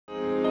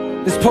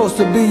It's supposed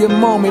to be a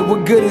moment.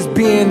 What good is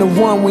being the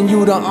one when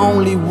you the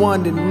only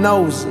one that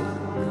knows it?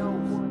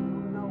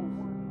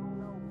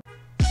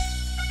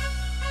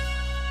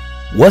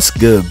 What's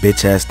good,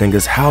 bitch ass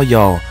niggas? How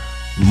y'all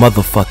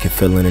motherfucking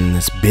feeling in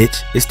this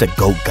bitch? It's the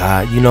GOAT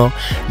God, you know.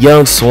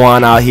 Young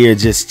Swan out here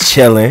just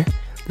chilling.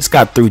 Just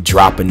got through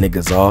dropping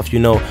niggas off, you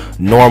know.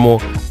 Normal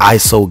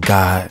ISO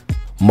God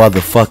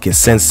motherfucking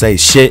sensei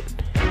shit.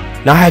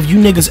 Now, have you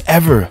niggas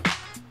ever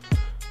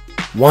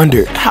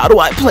wondered, how do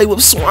I play with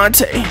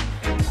SwantE?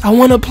 I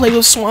want to play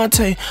with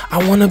SwantE.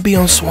 I want to be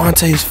on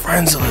SwanTe's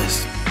friends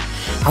list.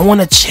 I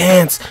want a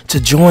chance to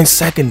join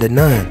Second to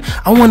None.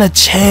 I want a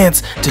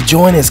chance to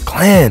join his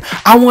clan.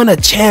 I want a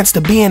chance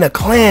to be in a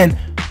clan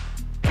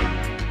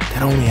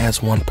that only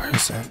has one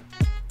person.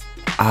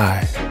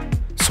 I,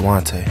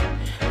 SwantE,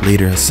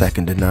 leader of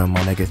Second to None,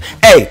 my nigga.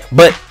 Hey,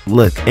 but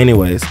look,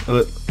 anyways,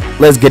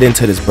 let's get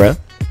into this, bruh.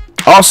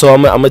 Also,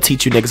 I'm gonna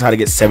teach you niggas how to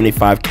get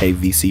 75k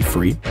VC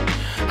free,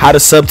 how to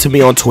sub to me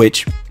on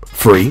Twitch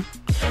free,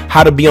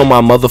 how to be on my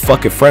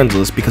motherfucking friends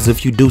list, because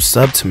if you do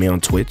sub to me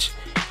on Twitch,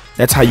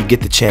 that's how you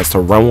get the chance to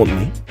run with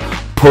me,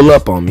 pull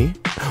up on me,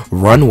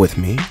 run with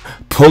me,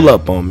 pull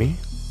up on me,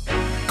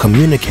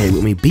 communicate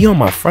with me, be on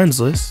my friends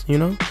list, you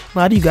know. A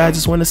lot of you guys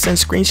just want to send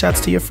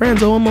screenshots to your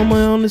friends. Oh, I'm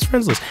on this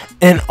friends list,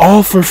 and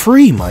all for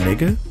free, my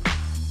nigga.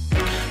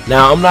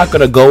 Now, I'm not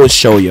gonna go and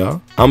show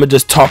y'all. I'm gonna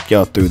just talk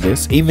y'all through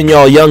this. Even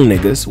y'all young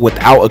niggas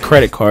without a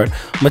credit card,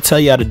 I'm gonna tell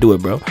you how to do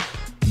it, bro.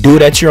 Do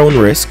it at your own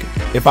risk.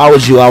 If I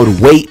was you, I would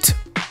wait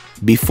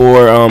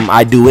before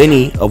I do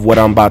any of what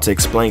I'm about to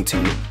explain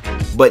to you.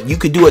 But you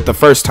could do it the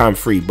first time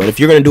free. But if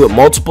you're gonna do it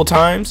multiple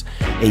times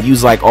and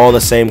use like all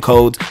the same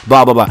codes,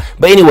 blah blah blah.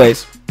 But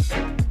anyways,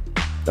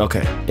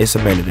 okay, it's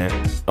a minute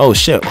then. Oh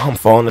shit, I'm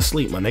falling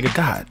asleep, my nigga.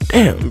 God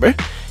damn, bro.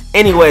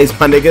 Anyways,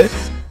 my nigga.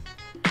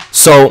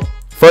 So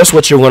first,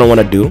 what you're gonna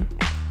want to do,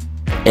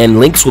 and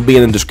links will be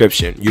in the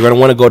description. You're gonna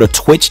want to go to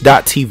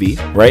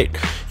twitch.tv, right?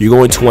 You're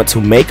going to want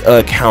to make an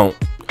account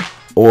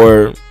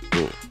or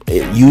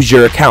use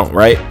your account,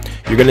 right?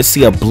 You're gonna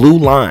see a blue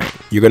line.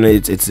 You're gonna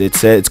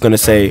it's gonna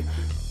say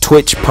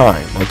Twitch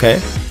Prime,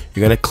 okay?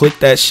 You're gonna click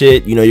that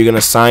shit. You know, you're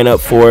gonna sign up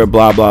for it,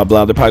 blah blah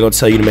blah. They're probably gonna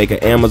tell you to make an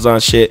Amazon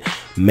shit,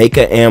 make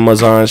an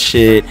Amazon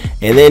shit,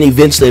 and then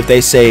eventually, if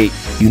they say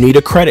you need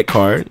a credit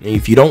card, and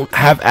if you don't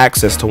have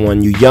access to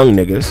one, you young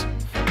niggas,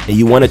 and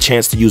you want a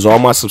chance to use all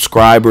my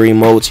subscriber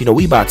emotes, you know,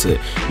 we about to,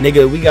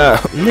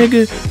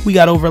 we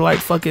got over like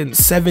fucking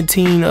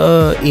 17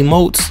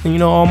 emotes, you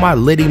know, all my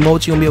lit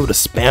emotes. You gonna be able to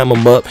spam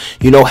them up,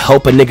 you know,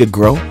 help a nigga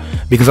grow,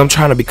 because I'm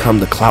trying to become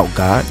the clout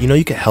god. You know,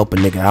 you can help a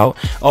nigga out,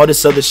 all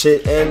this other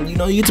shit, and you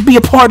know, you get to be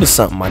a part of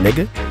something, my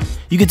nigga.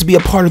 You get to be a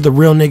part of the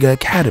Real Nigga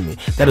Academy.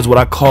 That is what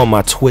I call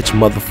my Twitch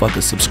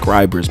motherfucker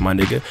subscribers, my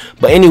nigga.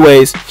 But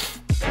anyways,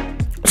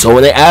 so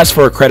when they ask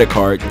for a credit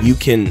card, you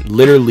can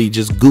literally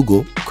just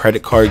Google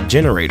credit card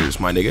generators,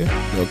 my nigga,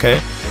 okay?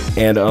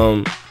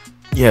 And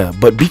yeah,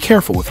 but be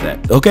careful with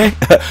that, okay?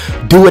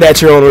 Do it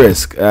at your own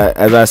risk,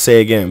 as I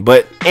say again.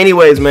 But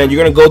anyways, man,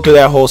 you're gonna go through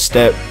that whole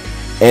step,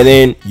 and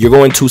then you're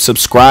going to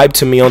subscribe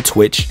to me on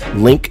Twitch.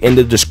 Link in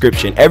the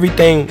description.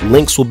 Everything,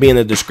 links will be in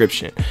the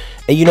description.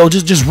 And you know,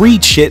 just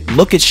read shit,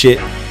 look at shit.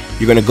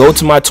 You're gonna go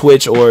to my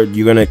Twitch, or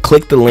you're gonna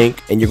click the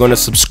link, and you're gonna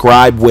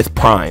subscribe with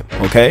Prime,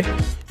 okay?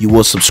 You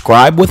will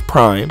subscribe with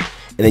Prime,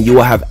 and then you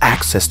will have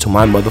access to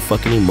my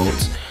motherfucking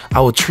emotes.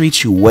 I will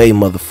treat you way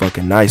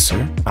motherfucking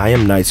nicer. I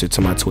am nicer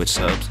to my Twitch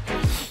subs.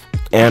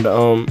 And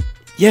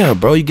yeah,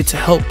 bro, you get to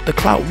help the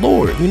clout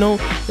lord. You know,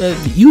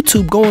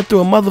 YouTube going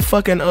through a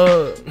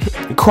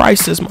motherfucking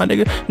crisis, my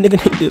nigga.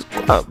 Nigga need this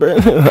clout, bro.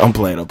 I'm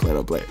playing.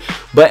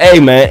 But hey,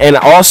 man, and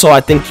also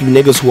I think you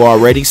niggas who are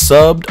already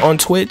subbed on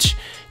Twitch,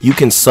 you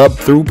can sub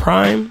through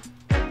Prime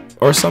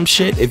or some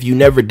shit if you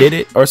never did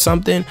it or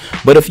something.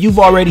 But if you've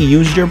already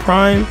used your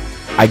Prime,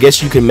 I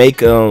guess you can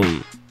make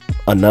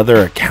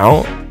another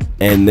account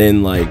and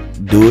then like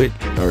do it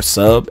or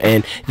sub.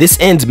 And this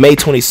ends May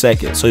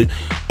 22nd. So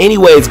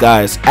anyways,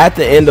 guys, at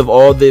the end of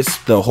all this,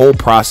 the whole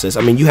process,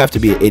 I mean, you have to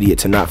be an idiot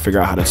to not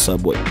figure out how to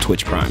sub with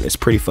Twitch Prime. It's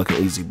pretty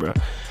fucking easy, bro.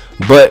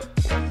 But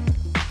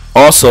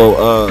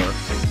also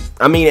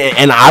I mean,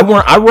 and I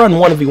run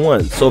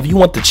 1v1. So if you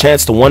want the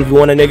chance to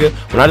 1v1 a nigga,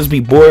 when I just be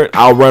bored,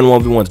 I'll run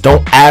 1v1s.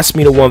 Don't ask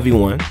me to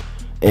 1v1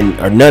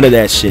 or none of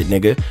that shit,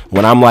 nigga.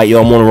 When I'm like,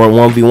 yo, I'm gonna run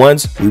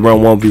 1v1s, we run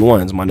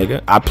 1v1s, my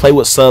nigga. I play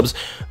with subs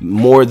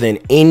more than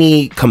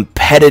any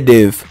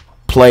competitive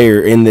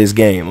player in this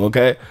game,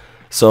 okay?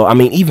 So, I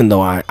mean, even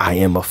though I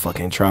am a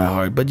fucking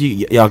tryhard, but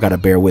y'all gotta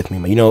bear with me,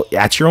 man. You know,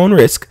 at your own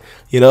risk,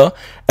 you know?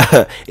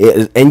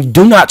 And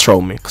do not troll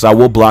me, because I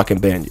will block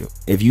and ban you.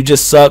 If you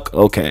just suck,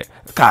 okay.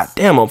 God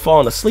damn, I'm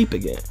falling asleep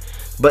again.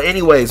 But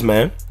anyways,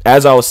 man,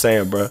 as I was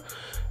saying, bro,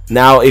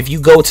 now if you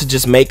go to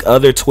just make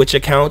other Twitch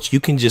accounts, you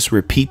can just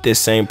repeat this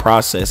same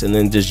process and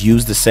then just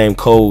use the same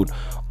code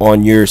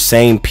on your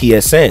same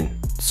PSN.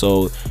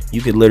 So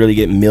you could literally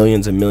get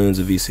millions and millions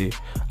of VC.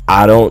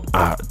 I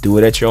do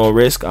it at your own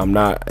risk. I'm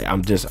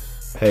just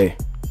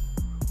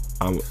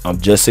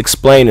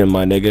explaining,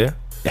 my nigga.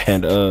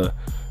 And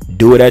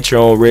Do it at your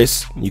own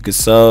risk. You can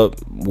sub,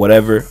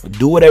 whatever.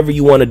 Do whatever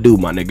you want to do,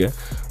 my nigga.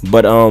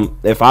 But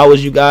if I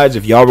was you guys,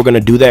 if y'all were gonna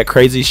do that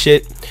crazy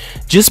shit,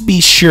 just be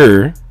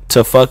sure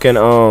to fucking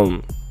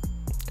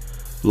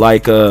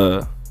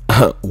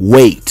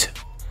wait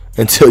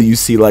until you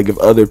see like if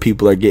other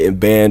people are getting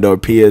banned or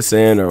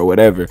PSN or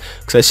whatever,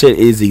 because that shit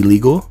is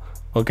illegal.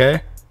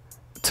 Okay,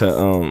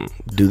 to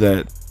do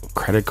that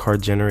credit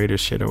card generator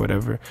shit or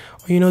whatever,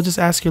 or you know, just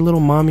ask your little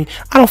mommy.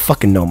 I don't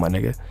fucking know, my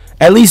nigga.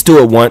 At least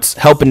do it once.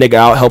 Help a nigga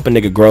out, help a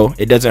nigga grow.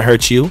 It doesn't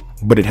hurt you,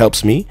 but it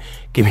helps me.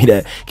 Give me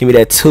that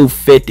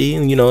 250,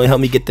 and you know, help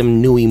me get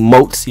them new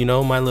emotes, you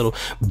know, my little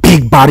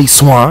big body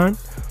swan.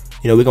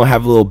 You know, we're gonna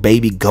have a little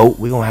baby goat,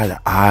 we're gonna have the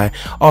eye,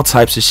 all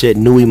types of shit,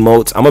 new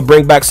emotes. I'm gonna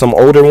bring back some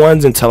older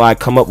ones until I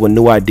come up with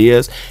new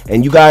ideas.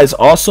 And you guys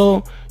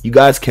also, you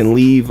guys can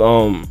leave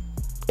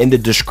in the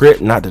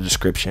description, not the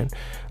description,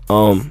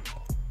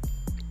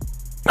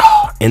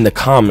 in the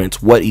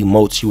comments what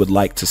emotes you would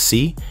like to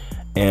see.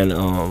 And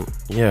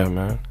yeah,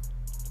 man,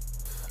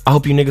 I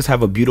hope you niggas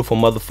have a beautiful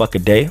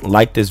motherfucker day.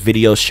 Like this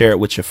video, share it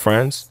with your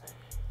friends,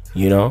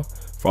 you know,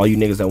 for all you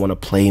niggas that want to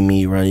play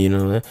me, run, you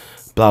know,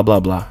 blah blah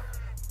blah.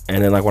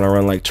 And then like when I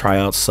run like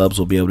tryouts, subs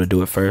will be able to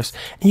do it first,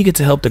 and you get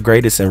to help the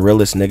greatest and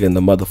realest nigga in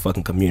the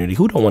motherfucking community.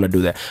 Who don't want to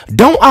do that?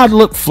 Don't I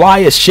look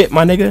fly as shit,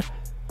 my nigga?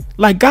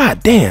 Like,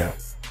 god damn,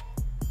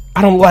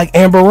 I don't like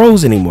Amber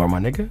Rose anymore, my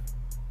nigga.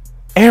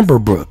 Amber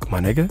Brook, my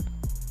nigga.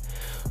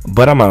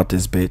 But I'm out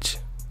this bitch.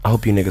 I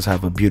hope you niggas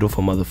have a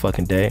beautiful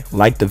motherfucking day.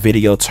 Like the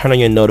video, turn on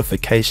your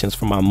notifications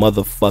for my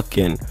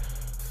motherfucking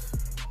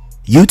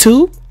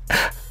YouTube.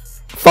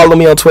 Follow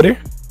me on Twitter.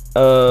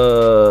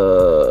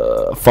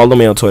 Follow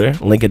me on Twitter.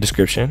 Link in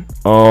description.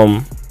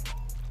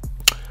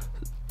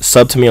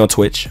 Sub to me on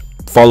Twitch.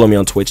 Follow me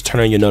on Twitch. Turn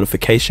on your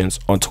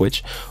notifications on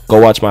Twitch. Go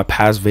watch my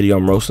past video.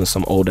 I'm roasting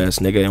some old ass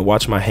nigga. And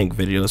watch my Hank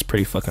video. It's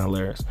pretty fucking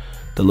hilarious.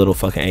 The little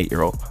fucking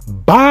 8-year-old.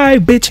 Bye,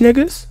 bitch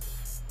niggas.